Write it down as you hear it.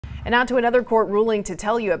And now to another court ruling to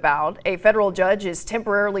tell you about. A federal judge is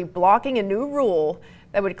temporarily blocking a new rule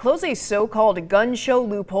that would close a so-called gun show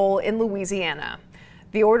loophole in Louisiana.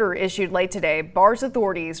 The order issued late today bars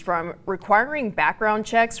authorities from requiring background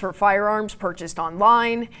checks for firearms purchased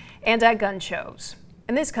online and at gun shows.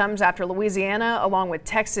 And this comes after Louisiana, along with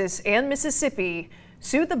Texas and Mississippi,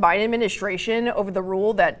 sued the Biden administration over the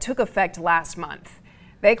rule that took effect last month.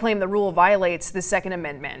 They claim the rule violates the Second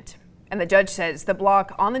Amendment. And the judge says the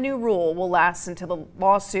block on the new rule will last until the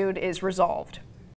lawsuit is resolved.